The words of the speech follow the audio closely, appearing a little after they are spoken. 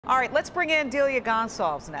All right, let's bring in Delia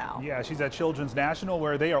Gonsalves now. Yeah, she's at Children's National,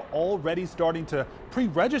 where they are already starting to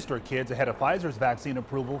pre-register kids ahead of Pfizer's vaccine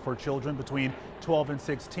approval for children between 12 and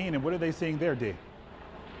 16. And what are they seeing there, Dee?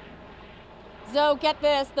 So get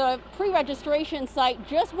this, the pre-registration site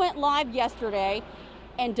just went live yesterday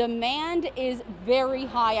and demand is very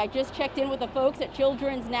high. I just checked in with the folks at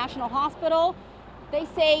Children's National Hospital. They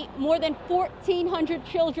say more than 1,400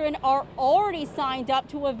 children are already signed up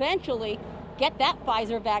to eventually get that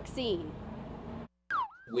Pfizer vaccine.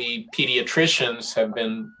 We pediatricians have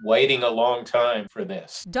been waiting a long time for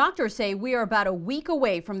this. Doctors say we are about a week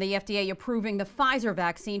away from the FDA approving the Pfizer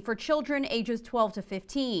vaccine for children ages 12 to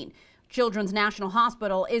 15. Children's National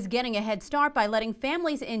Hospital is getting a head start by letting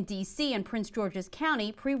families in D.C. and Prince George's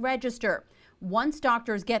County pre-register. Once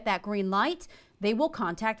doctors get that green light, they will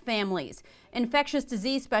contact families. Infectious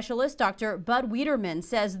disease specialist Dr. Bud Wiederman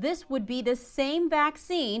says this would be the same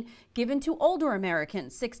vaccine given to older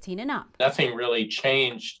Americans 16 and up. Nothing really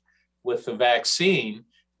changed with the vaccine.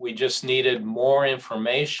 We just needed more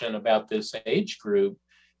information about this age group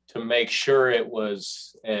to make sure it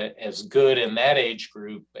was as good in that age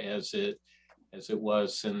group as it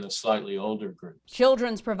was in the slightly older group.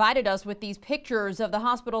 Children's provided us with these pictures of the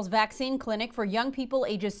hospital's vaccine clinic for young people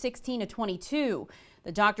ages 16 to 22.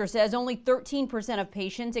 The doctor says only 13% of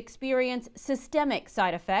patients experience systemic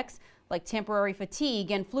side effects like temporary fatigue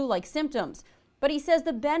and flu-like symptoms. But he says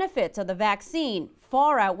the benefits of the vaccine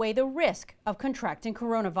far outweigh the risk of contracting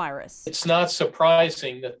coronavirus. It's not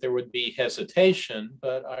surprising that there would be hesitation,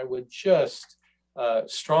 but I would just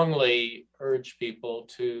strongly urge people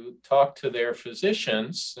to talk to their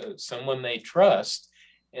physicians, someone they trust,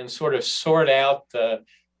 and sort of sort out the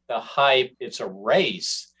hype. It's a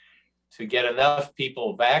race to get enough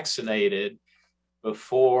people vaccinated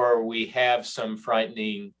before we have some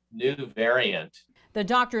frightening new variant. The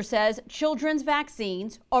doctor says children's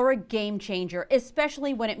vaccines are a game changer,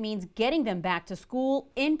 especially when it means getting them back to school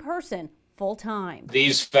in person full time.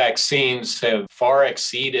 These vaccines have far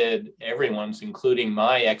exceeded everyone's, including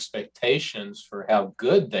my expectations for how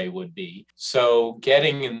good they would be. So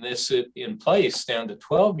getting this in place down to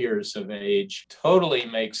 12 years of age totally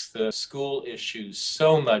makes the school issues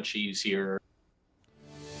so much easier.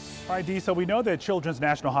 All right, Dee, so we know that Children's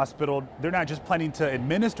National Hospital, they're not just planning to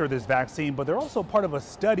administer this vaccine, but they're also part of a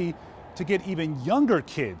study to get even younger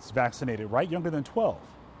kids vaccinated, right? Younger than 12.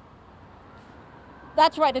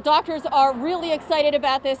 That's right. The doctors are really excited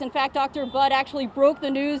about this. In fact, Dr. Budd actually broke the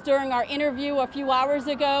news during our interview a few hours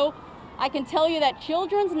ago. I can tell you that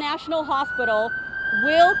Children's National Hospital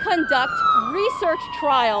will conduct research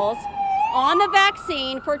trials on the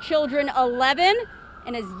vaccine for children 11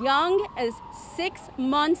 and as young as 6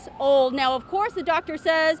 months old. Now, of course, the doctor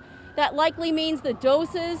says that likely means the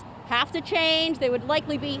doses have to change. They would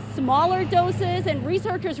likely be smaller doses, and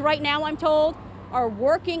researchers right now, I'm told, are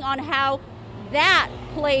working on how that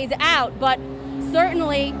plays out. But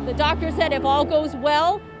certainly, the doctor said if all goes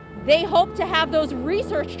well, they hope to have those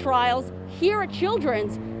research trials here at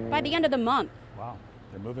Children's by the end of the month. Wow,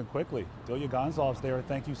 they're moving quickly. Delia Gonsalves there,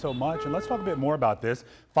 thank you so much. And let's talk a bit more about this.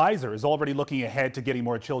 Pfizer is already looking ahead to getting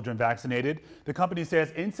more children vaccinated. The company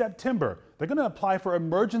says in September, they're going to apply for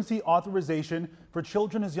emergency authorization for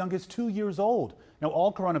children as young as 2 years old. Now,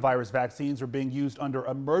 all coronavirus vaccines are being used under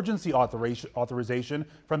emergency authorization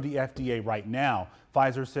from the FDA right now.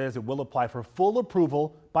 Pfizer says it will apply for full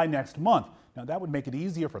approval by next month. Now, that would make it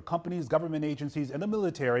easier for companies, government agencies, and the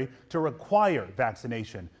military to require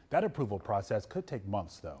vaccination. That approval process could take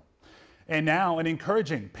months, though. And now, an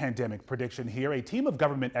encouraging pandemic prediction here. A team of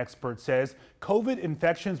government experts says COVID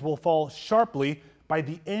infections will fall sharply by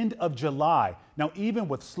the end of July. Now, even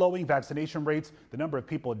with slowing vaccination rates, the number of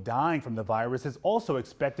people dying from the virus is also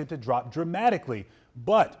expected to drop dramatically.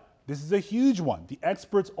 But this is a huge one. The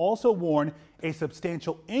experts also warn a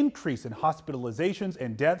substantial increase in hospitalizations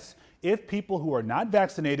and deaths if people who are not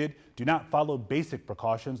vaccinated do not follow basic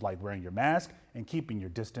precautions like wearing your mask and keeping your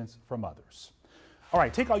distance from others. All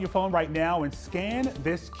right, take out your phone right now and scan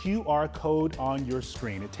this QR code on your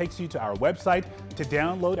screen. It takes you to our website to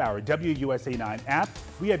download our WUSA 9 app.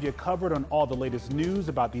 We have you covered on all the latest news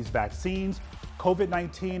about these vaccines,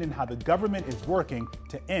 COVID-19, and how the government is working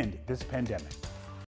to end this pandemic.